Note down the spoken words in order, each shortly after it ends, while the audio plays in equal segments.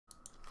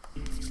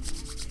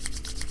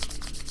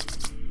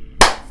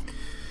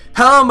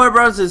Hello my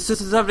brothers and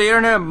sisters of the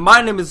internet,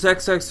 my name is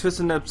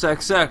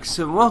XXFistandUpsXX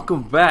and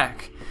welcome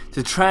back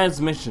to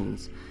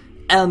Transmissions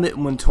Element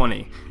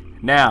 120.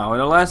 Now, in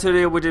the last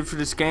video we did for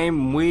this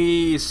game,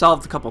 we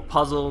solved a couple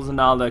puzzles and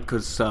all that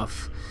good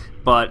stuff.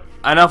 But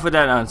enough of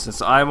that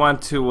nonsense. I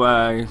want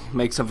to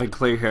make something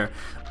clear here.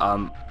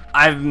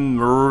 I've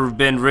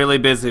been really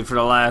busy for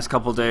the last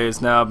couple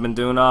days now. I've been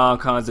doing all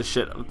kinds of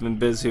shit. I've been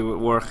busy with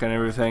work and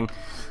everything.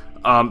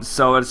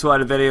 So that's why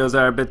the videos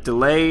are a bit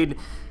delayed.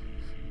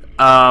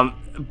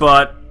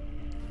 But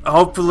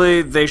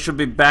hopefully they should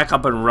be back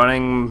up and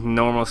running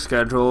normal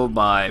schedule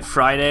by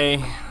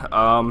Friday.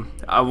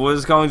 I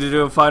was going to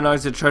do a Five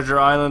Nights at Treasure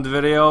Island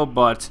video,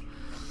 but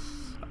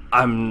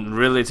I'm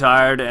really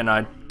tired and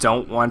I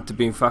don't want to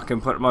be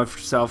fucking putting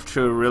myself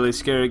through a really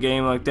scary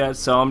game like that,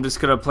 so I'm just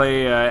gonna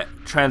play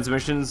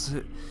Transmissions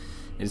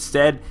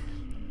instead.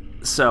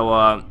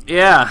 So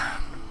yeah,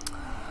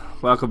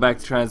 welcome back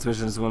to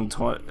Transmissions Element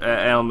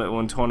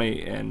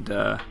 120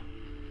 and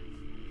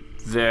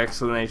the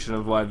explanation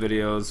of why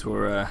videos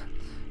were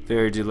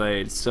very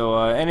delayed. So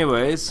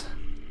anyways,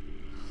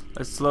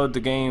 let's load the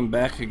game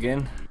back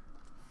again.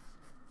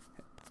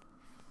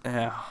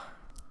 Yeah.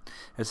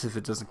 As if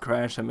it doesn't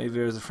crash, that maybe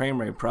there's a frame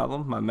rate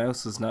problem. My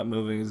mouse is not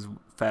moving as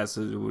fast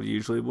as it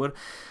usually would.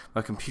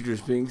 My computer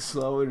is being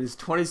slow. It is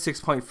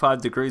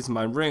 26.5 degrees in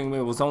my room.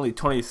 It was only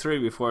 23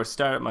 before I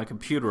started my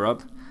computer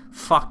up.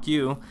 Fuck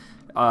you.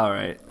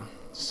 Alright,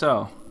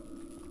 so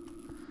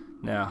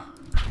now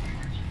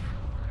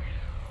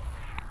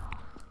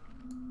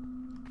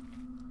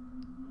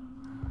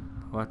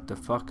what the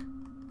fuck?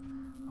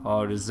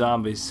 Oh, the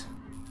zombies.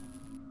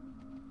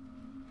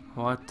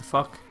 What the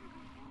fuck?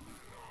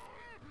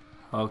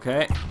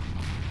 Okay.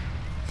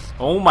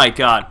 Oh my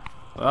god.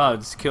 Wow, I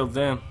just killed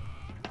them.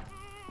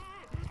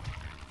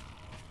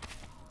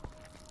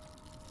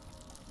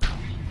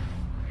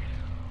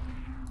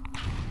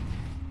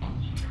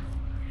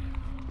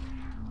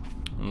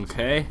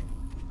 Okay.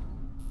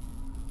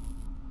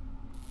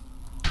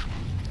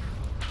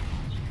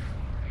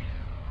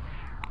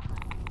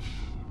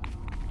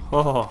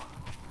 Oh.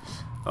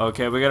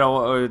 Okay, we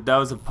gotta. That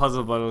was a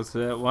puzzle button to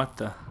that. What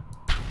the?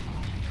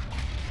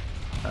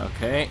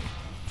 Okay.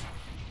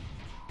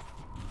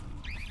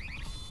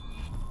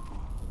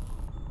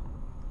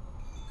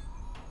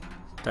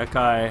 That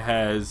guy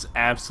has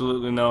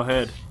absolutely no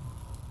head.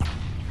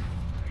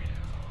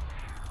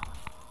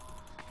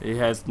 He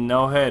has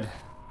no head.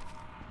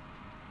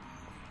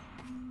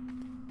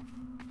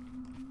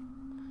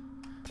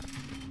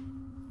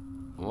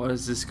 What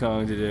is this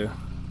going to do?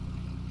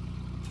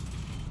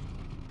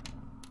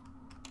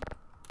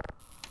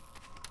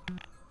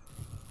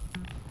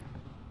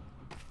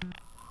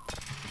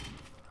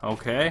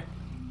 Okay.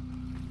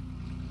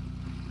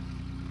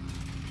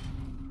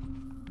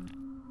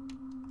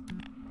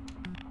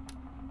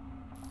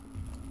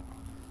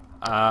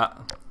 Ah!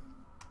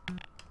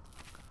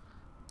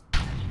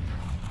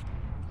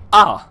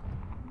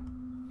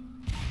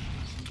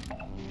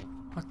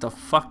 What the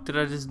fuck did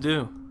I just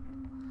do?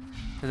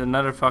 There's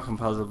another fucking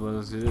puzzle, but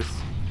let's do this.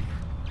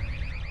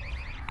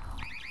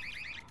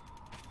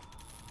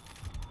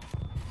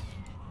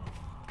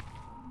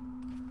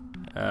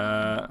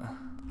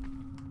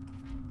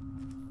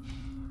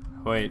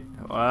 Wait,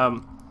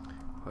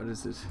 what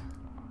is it?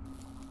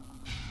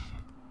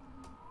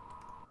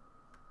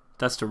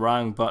 That's the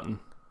wrong button.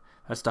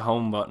 That's the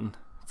home button.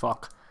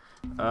 Fuck.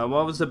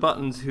 What was the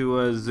button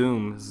to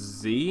zoom?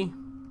 Z?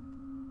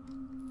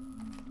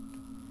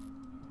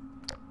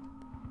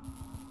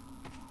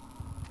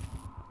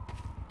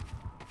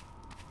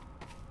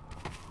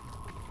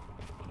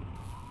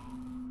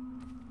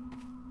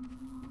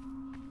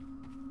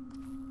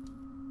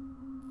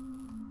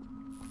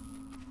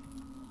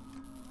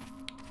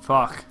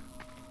 Fuck.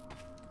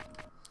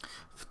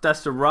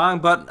 That's the wrong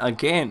button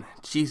again.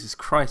 Jesus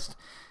Christ.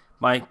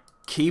 My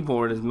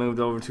keyboard has moved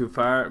over too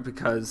far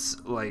because,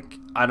 like,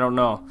 I don't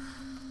know.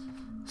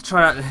 Let's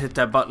try not to hit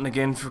that button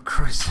again, for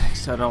Christ's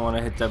sakes. I don't want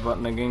to hit that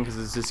button again because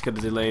it's just going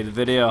to delay the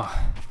video.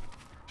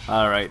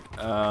 Alright,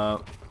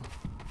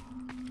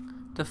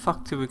 the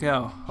fuck do we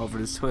go? Over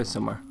this way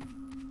somewhere.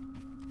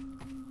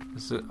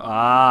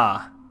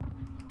 Ah!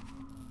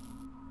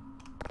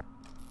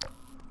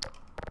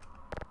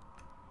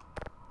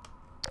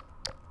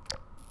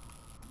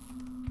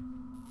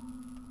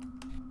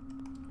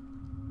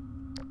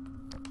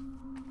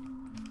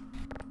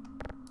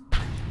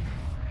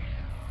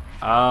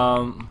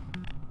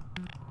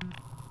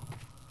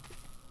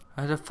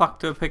 How the fuck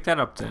do I pick that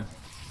up then?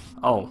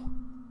 Oh.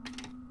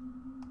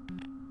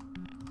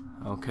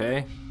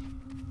 Okay.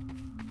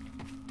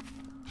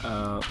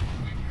 No,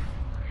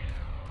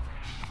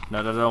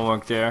 that don't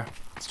work there.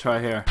 Let's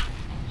try here.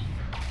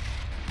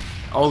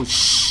 Oh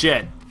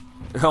shit!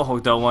 Oh,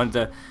 don't want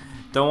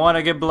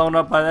to get blown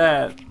up by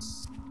that.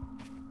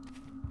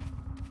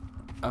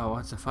 Oh,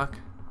 what the fuck?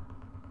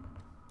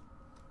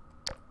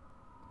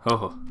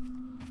 Oh.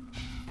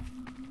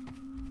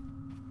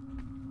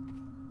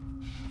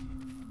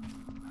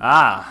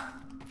 Ah.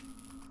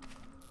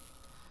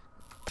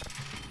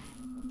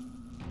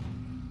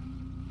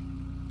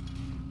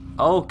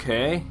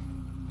 Okay.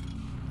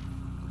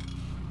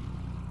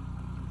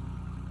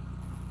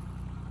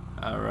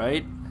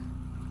 Alright.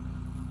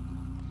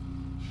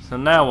 So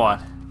now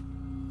what?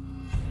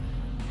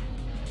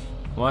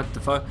 What the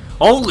fuck?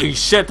 Holy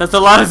shit, that's a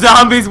lot of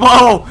zombies!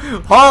 Whoa!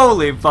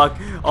 Holy fuck!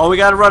 Oh, we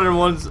gotta run in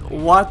ones.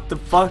 What the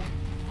fuck?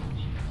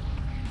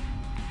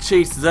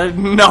 Jesus, I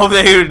didn't know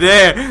they were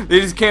there. They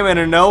just came out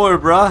of nowhere,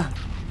 bruh.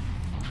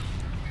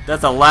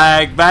 That's a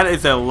lag. That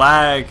is a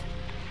lag.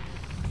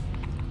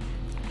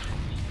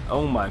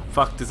 Oh my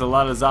fuck, there's a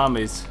lot of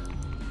zombies.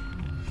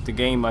 The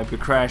game might be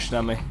crashing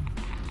on me.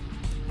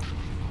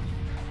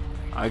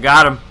 I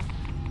got him.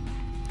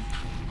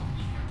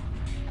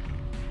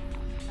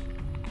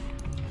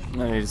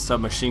 I need a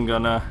submachine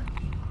gun now.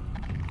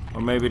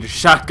 Or maybe the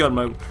shotgun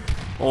might...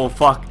 Oh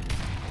fuck.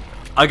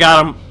 I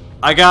got him.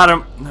 I got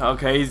him.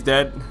 Okay, he's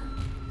dead.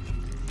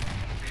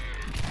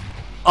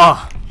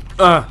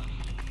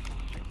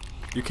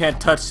 You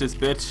can't touch this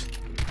bitch.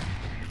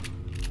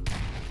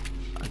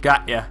 I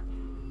got ya.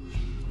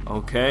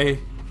 Okay.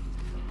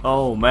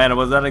 Oh man, I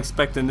was not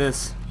expecting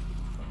this.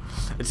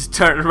 I just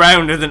turned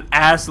around, there's an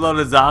ass load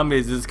of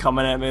zombies just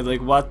coming at me.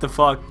 Like, what the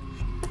fuck?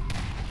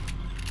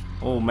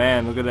 Oh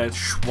man, look at that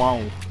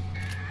schwong.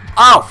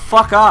 Oh,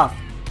 fuck off.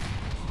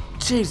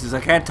 Jesus,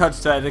 I can't touch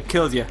that. It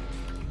kills you.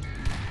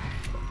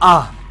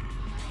 Ah.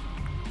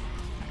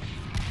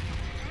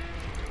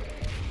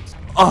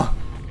 Oh.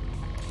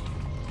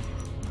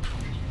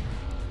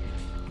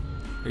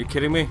 Are you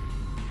kidding me?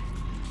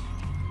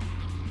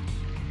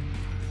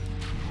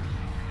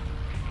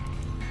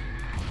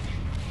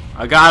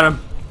 I got him.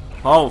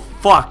 Oh,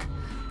 fuck.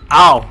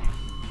 Ow.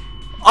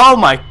 Oh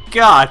my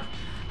god.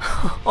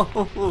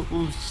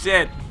 Oh,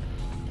 shit.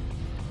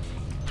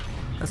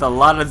 That's a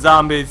lot of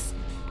zombies.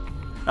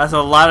 That's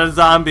a lot of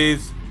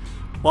zombies.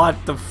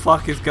 What the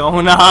fuck is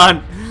going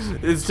on?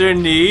 Is there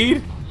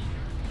need?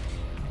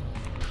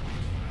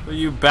 Will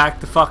you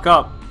back the fuck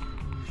up?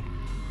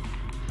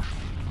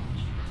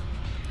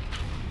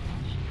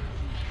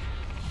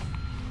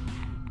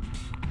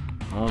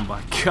 Oh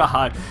my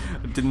god.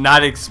 I did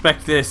not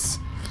expect this.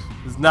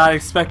 I was not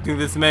expecting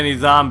this many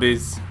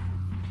zombies.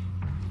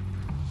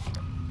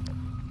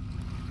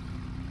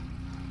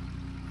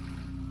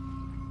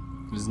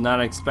 I was not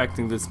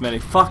expecting this many.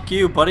 Fuck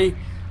you, buddy.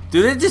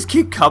 Do they just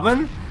keep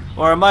coming?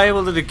 Or am I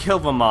able to kill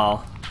them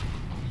all?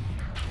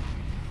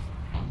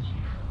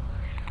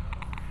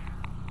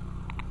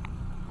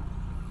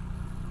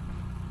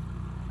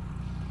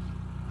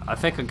 I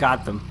think I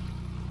got them.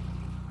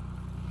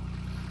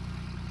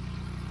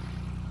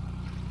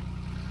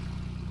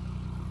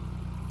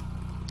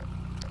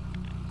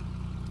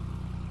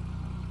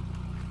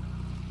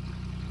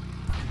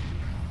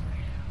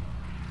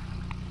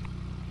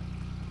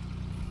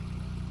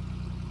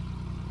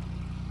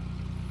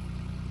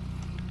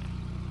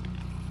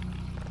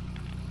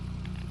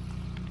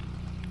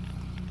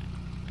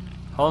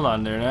 Hold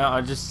on there now.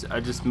 I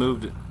just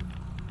moved it.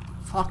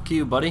 Fuck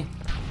you, buddy.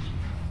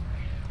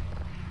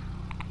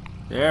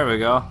 There we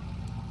go.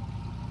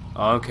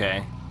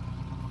 Okay.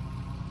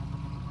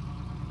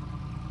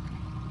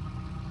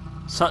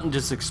 Something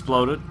just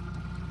exploded.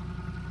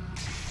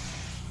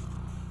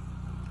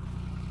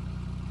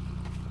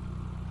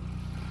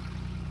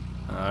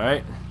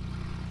 Alright.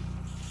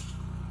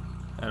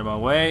 Out of my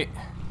way.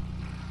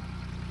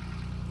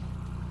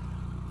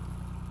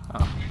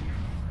 Oh.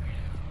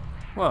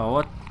 Well,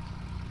 what?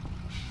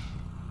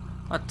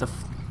 What the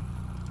f...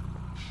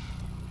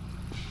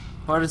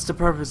 What is the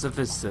purpose of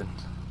this then?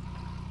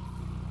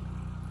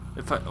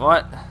 If I...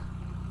 What?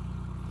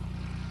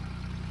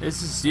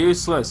 This is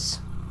useless.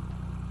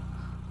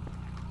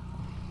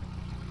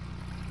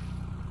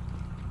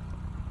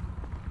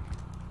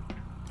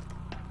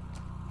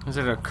 There's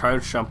like a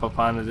crouch jump up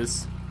onto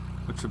this,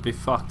 which would be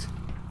fucked.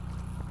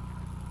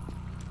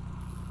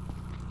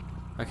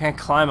 I can't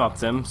climb up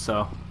them,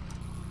 so...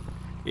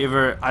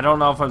 Either... I don't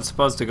know if I'm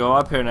supposed to go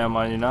up here now,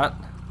 mind you not.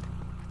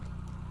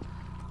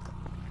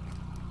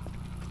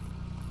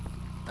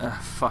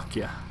 Fuck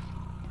yeah.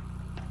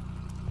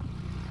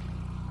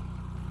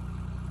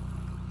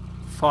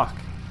 Fuck.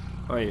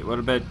 Wait, what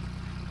about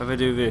if I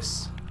do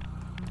this?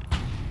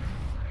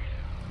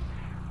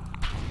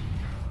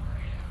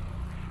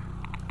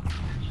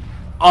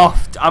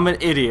 Oh, I'm an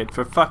idiot,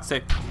 for fuck's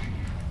sake.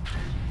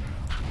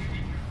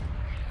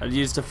 I'd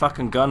use the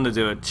fucking gun to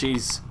do it.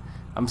 Jeez.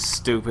 I'm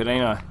stupid,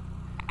 ain't I?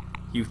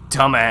 You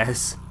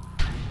dumbass.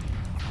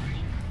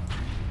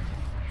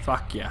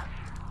 Fuck yeah.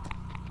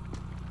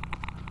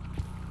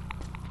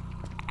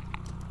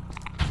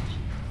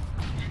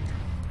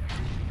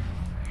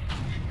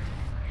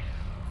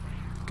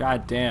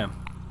 God damn.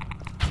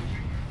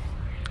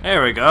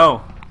 There we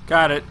go.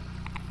 Got it.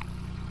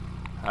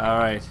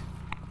 Alright.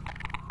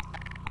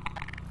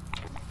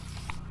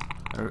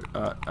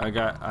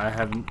 I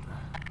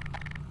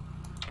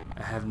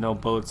have no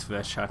bullets for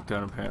that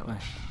shotgun apparently.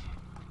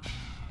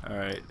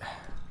 Alright.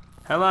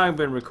 How long have I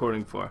been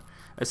recording for?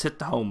 Let's hit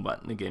the home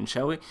button again,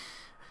 shall we?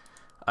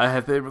 I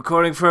have been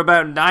recording for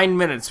about 9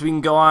 minutes. We can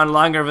go on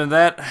longer than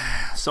that.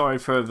 sorry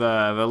for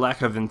the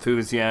lack of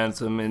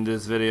enthusiasm in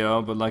this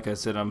video, but like I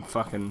said,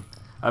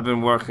 I've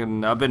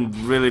been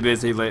really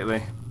busy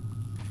lately.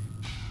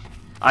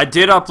 I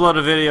did upload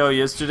a video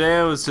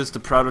yesterday. It was just a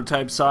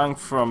prototype song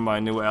from my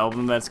new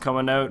album that's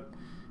coming out.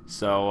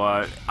 So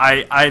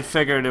I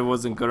figured it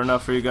wasn't good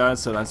enough for you guys,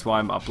 so that's why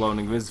I'm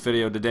uploading this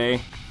video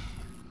today.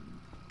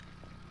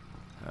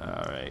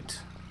 Alright.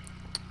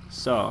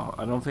 So,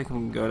 I don't think we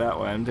can go that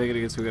way. I'm taking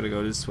it as we gotta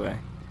go this way.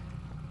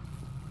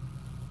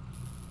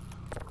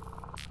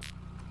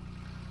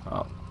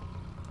 Oh.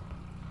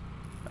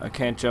 I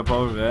can't jump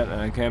over that, and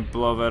I can't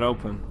blow that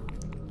open.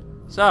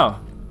 So,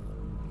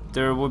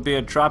 there would be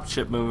a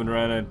dropship moving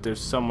around out there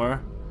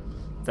somewhere.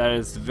 That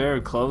is very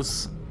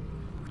close.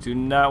 Do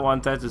not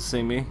want that to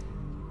see me.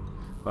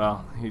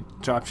 Well,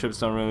 dropships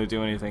don't really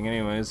do anything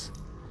anyways.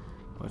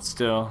 But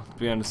still, to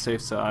be on the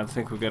safe side, I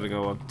think we gotta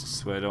go up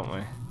this way, don't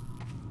we?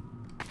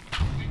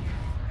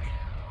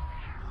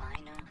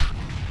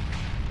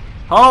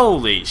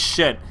 Holy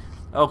shit!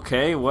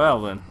 Okay,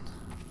 well then.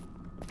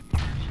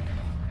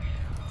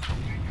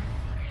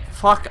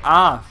 Fuck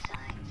off!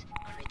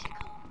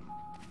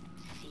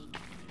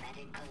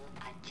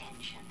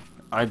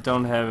 I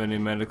don't have any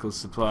medical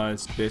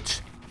supplies,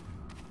 bitch.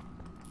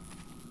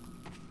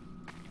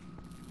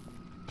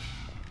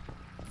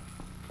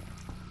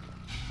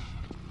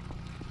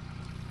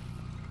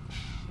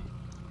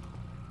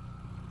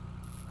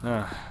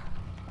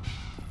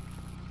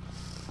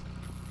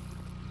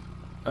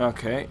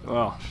 Okay,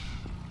 well.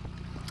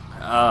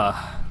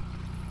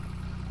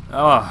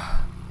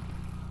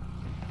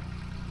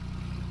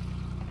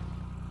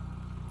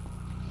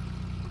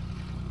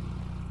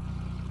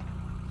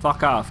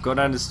 Fuck off, go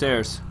down the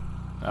stairs.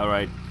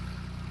 Alright.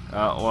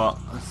 Well,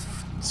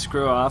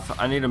 screw off.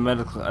 I need a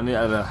medical, I need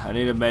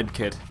a med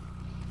kit.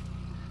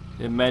 I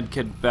need a med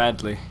kit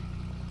badly.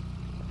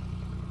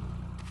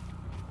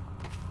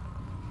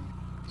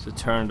 So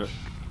turn to,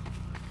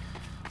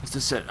 what's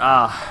this it?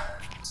 Ah.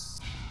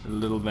 A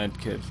little med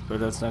kit, but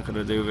that's not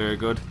gonna do very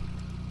good.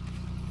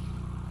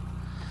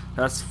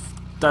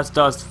 That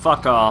does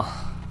fuck all.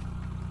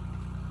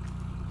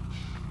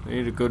 We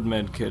need a good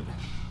med kit.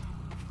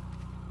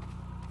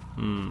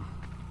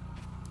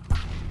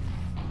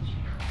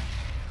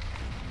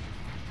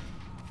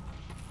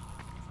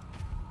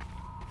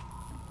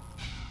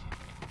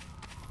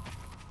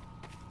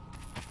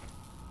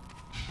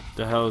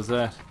 The hell is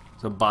that?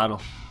 It's a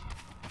bottle.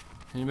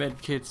 Any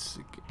med kits?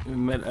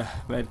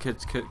 Med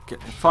kits.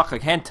 Fuck! I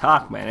can't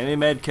talk, man. Any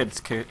med kits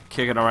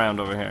kicking around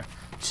over here?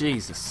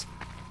 Jesus.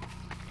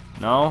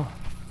 No.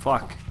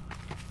 Fuck.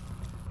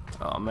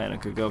 Oh man, I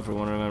could go for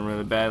one of them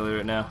really badly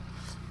right now,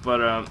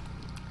 but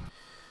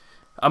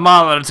I'm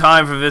all out of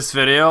time for this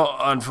video,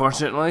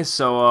 unfortunately.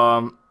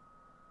 So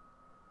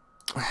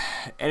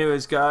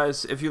anyways,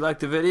 guys, if you liked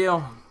the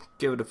video,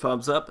 give it a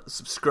thumbs up,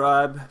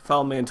 subscribe,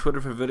 follow me on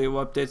Twitter for video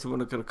updates when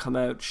it's going to come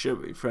out, share it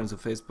with your friends on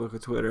Facebook or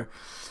Twitter,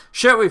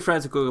 share it with your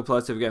friends at Google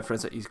Plus if you got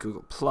friends that use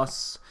Google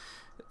Plus.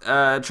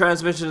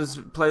 Transmissions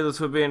playlist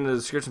will be in the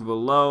description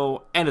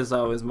below, and as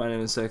always, my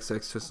name is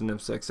XX,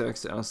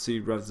 and I'll see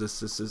you brothers and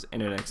sisters in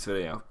the next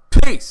video.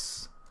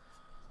 Peace!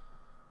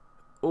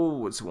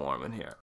 Oh, it's warm in here.